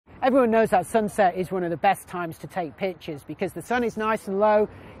Everyone knows that sunset is one of the best times to take pictures because the sun is nice and low,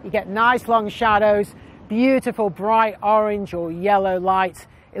 you get nice long shadows, beautiful bright orange or yellow light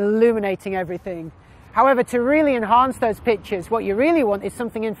illuminating everything. However, to really enhance those pictures, what you really want is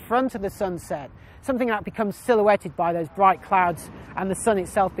something in front of the sunset, something that becomes silhouetted by those bright clouds and the sun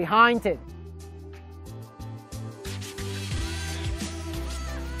itself behind it.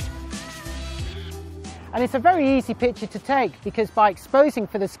 And it's a very easy picture to take because by exposing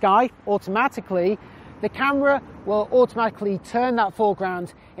for the sky automatically, the camera will automatically turn that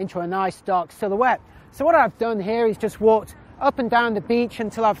foreground into a nice dark silhouette. So what I've done here is just walked up and down the beach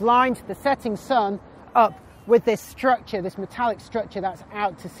until I've lined the setting sun up with this structure, this metallic structure that's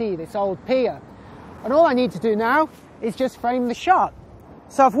out to sea, this old pier. And all I need to do now is just frame the shot.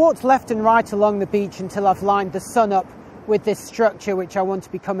 So I've walked left and right along the beach until I've lined the sun up with this structure which I want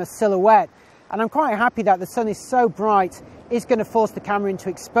to become a silhouette. And I'm quite happy that the sun is so bright, it's going to force the camera into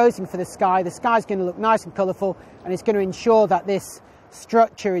exposing for the sky. The sky is going to look nice and colourful, and it's going to ensure that this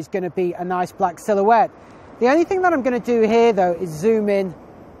structure is going to be a nice black silhouette. The only thing that I'm going to do here though is zoom in.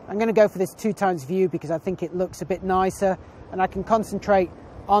 I'm going to go for this 2x view because I think it looks a bit nicer, and I can concentrate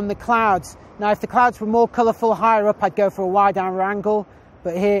on the clouds. Now if the clouds were more colourful higher up, I'd go for a wider angle,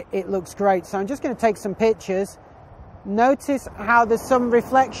 but here it looks great. So I'm just going to take some pictures. Notice how there's some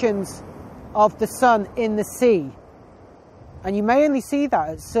reflections of the sun in the sea, and you may only see that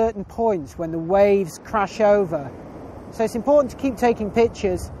at certain points when the waves crash over. So it's important to keep taking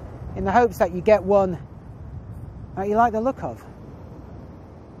pictures in the hopes that you get one that you like the look of.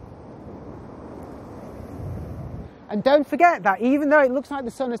 And don't forget that even though it looks like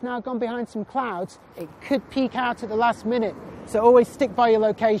the sun has now gone behind some clouds, it could peek out at the last minute. So always stick by your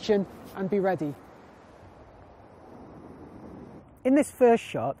location and be ready. In this first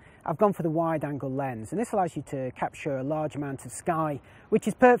shot, I've gone for the wide angle lens, and this allows you to capture a large amount of sky, which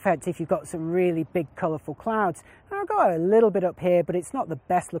is perfect if you've got some really big colourful clouds. And I've got a little bit up here, but it's not the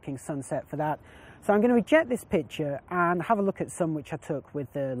best looking sunset for that. So I'm going to reject this picture and have a look at some which I took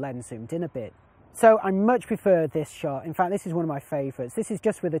with the lens zoomed in a bit. So I much prefer this shot. In fact, this is one of my favourites. This is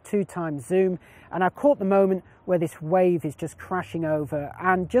just with a 2x zoom, and I caught the moment where this wave is just crashing over,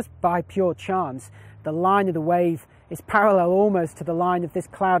 and just by pure chance, the line of the wave is parallel almost to the line of this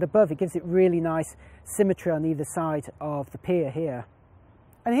cloud above. It gives it really nice symmetry on either side of the pier here.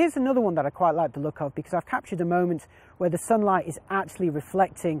 And here's another one that I quite like the look of because I've captured a moment where the sunlight is actually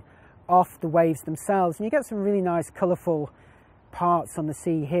reflecting off the waves themselves, and you get some really nice colourful parts on the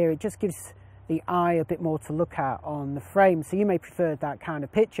sea here. It just gives the eye a bit more to look at on the frame, so you may prefer that kind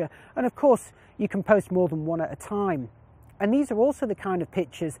of picture. And of course you can post more than one at a time, and these are also the kind of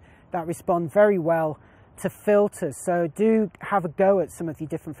pictures that respond very well to filters. So do have a go at some of the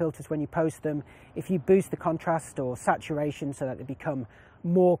different filters when you post them. If you boost the contrast or saturation so that they become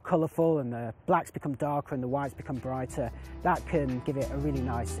more colourful and the blacks become darker and the whites become brighter, that can give it a really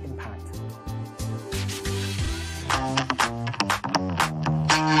nice impact.